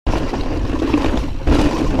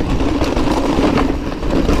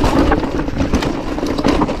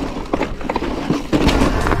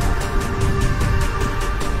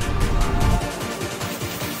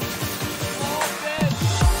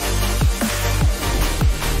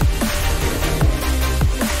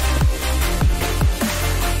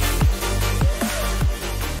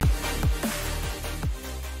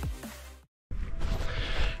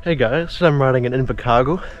Hey guys, I'm riding in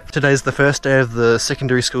Invercargill. Today's the first day of the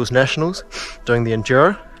secondary school's nationals, doing the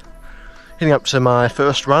Enduro. Heading up to my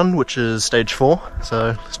first run, which is stage 4, so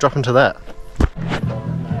let's drop into that.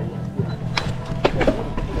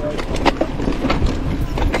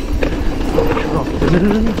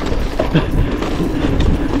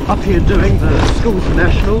 Up here doing the school's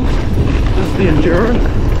nationals. This is the Enduro.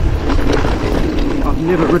 I've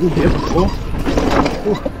never ridden here before.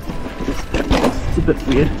 Ooh. It's a bit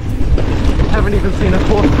weird. Haven't even seen a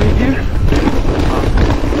course preview.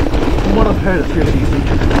 From what I've heard, it's really easy.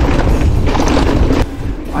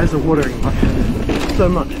 Eyes are watering like so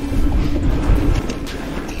much.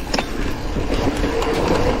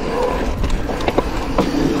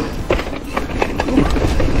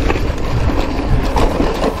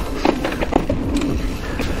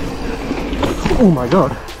 Oh my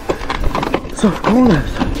god, soft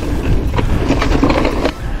corners.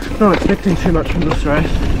 Not expecting too much from this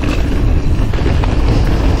race.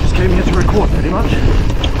 Just came here to record pretty much.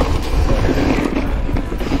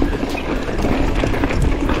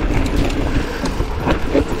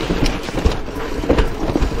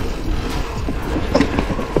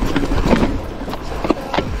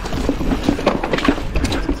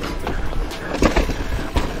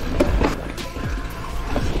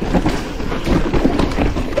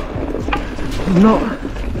 Not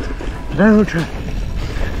down track.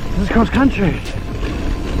 This is cross country.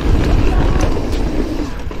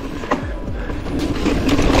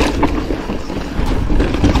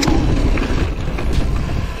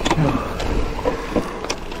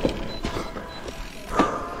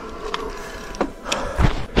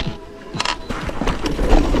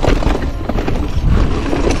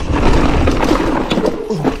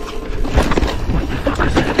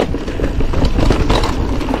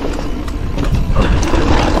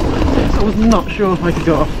 Not sure if I could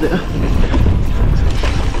go off there.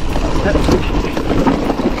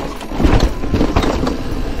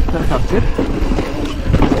 That felt good.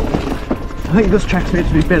 I think this track's meant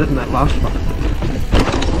to be better than that last one.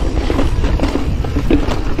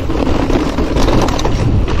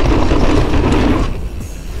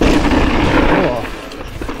 Oh.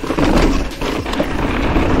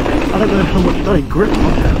 I don't know how much bloody grip I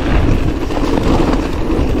have.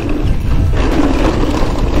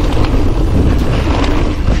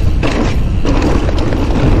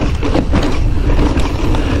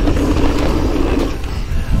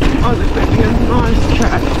 I was expecting a nice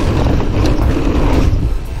track.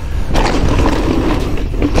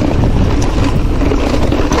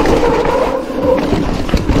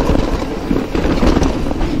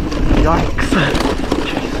 Yikes.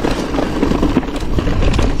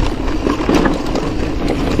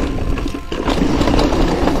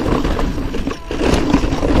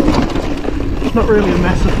 Not really a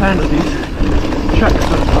massive fan of these tracks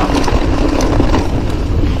so far.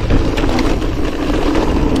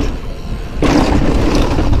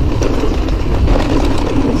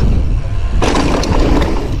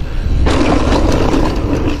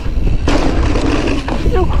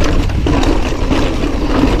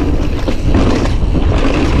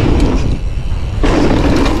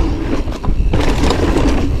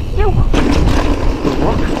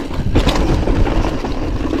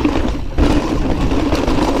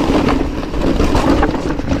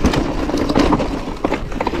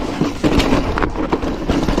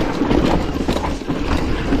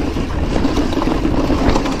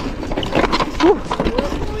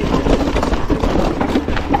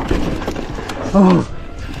 Oh,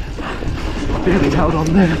 barely held on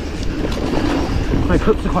there. My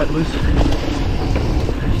clips are quite loose.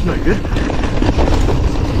 It's no good.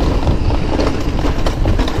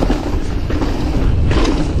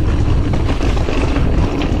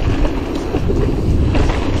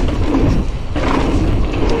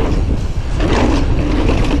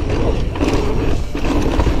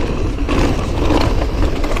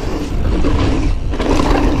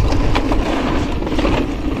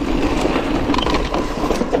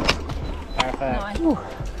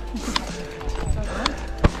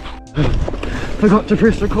 Forgot to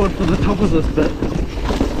press record for the top of this bit.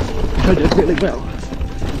 I did really well.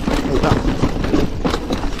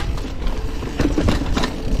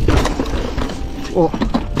 Oh,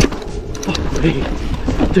 fuck me.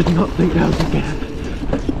 Did not think that was a gap.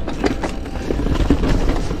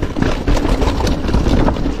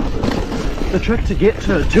 The trick to get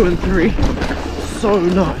to 2 and 3, so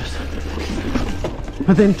nice.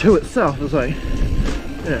 But then 2 itself is like,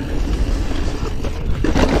 yeah.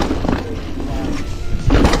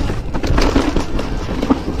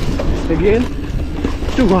 Again,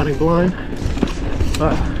 still riding blind,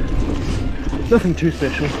 but nothing too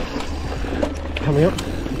special coming up.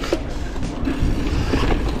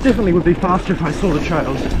 Definitely would be faster if I saw the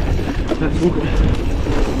trails. That's all good.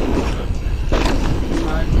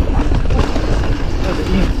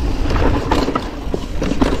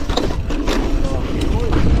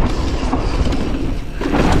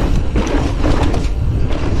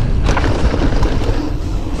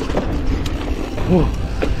 Whoa.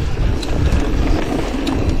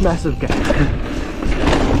 Massive gap.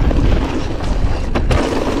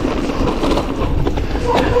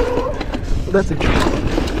 That's a jump.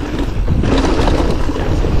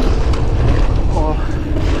 Oh,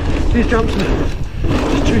 these jumps are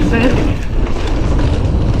just too sandy,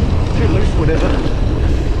 too loose, whatever.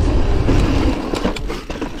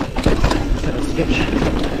 That was sketch.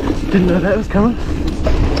 Didn't know that was coming.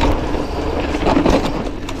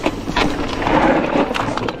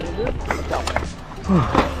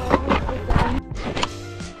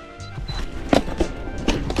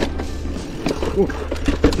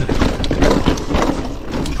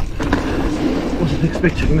 Wasn't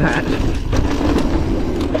expecting that.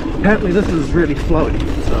 Apparently this is really flowy,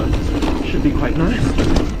 so it should be quite nice.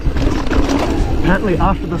 Apparently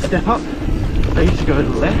after the step up, I used to go to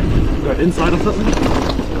the left, go inside or something.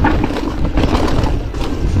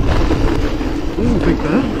 Ooh, big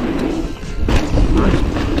bird. Nice.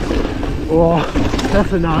 Oh,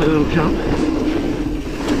 that's a gnarly little jump.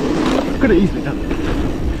 Could have easily done it.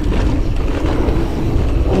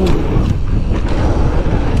 Oh,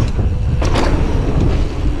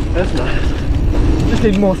 that's nice. Just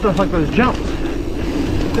need more stuff like those jumps.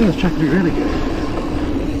 Then this track would be really good.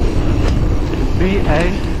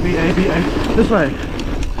 B-A, B-A, B-A. This way.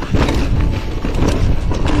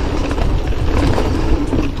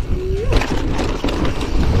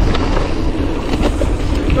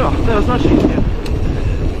 Oh, that was much easier.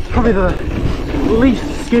 It's probably the least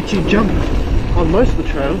sketchy jump on most of the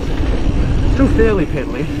trails. Still fairly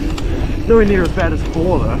pedaly. Nowhere near as bad as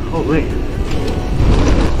 4 though, holy.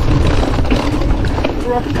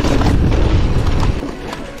 Rock.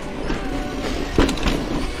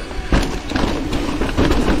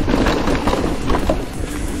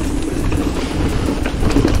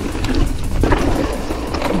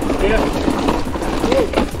 Yeah.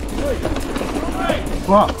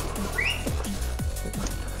 What?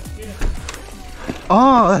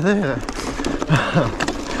 Oh, there. I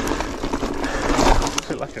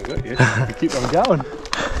feel like I got you. You keep on going.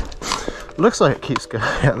 Looks like it keeps going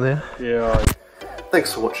out there. Yeah.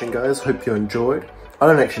 Thanks for watching, guys. Hope you enjoyed. I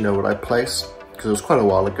don't actually know what I placed because it was quite a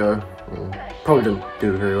while ago. Probably didn't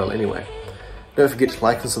do very well anyway. Don't forget to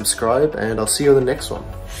like and subscribe, and I'll see you on the next one.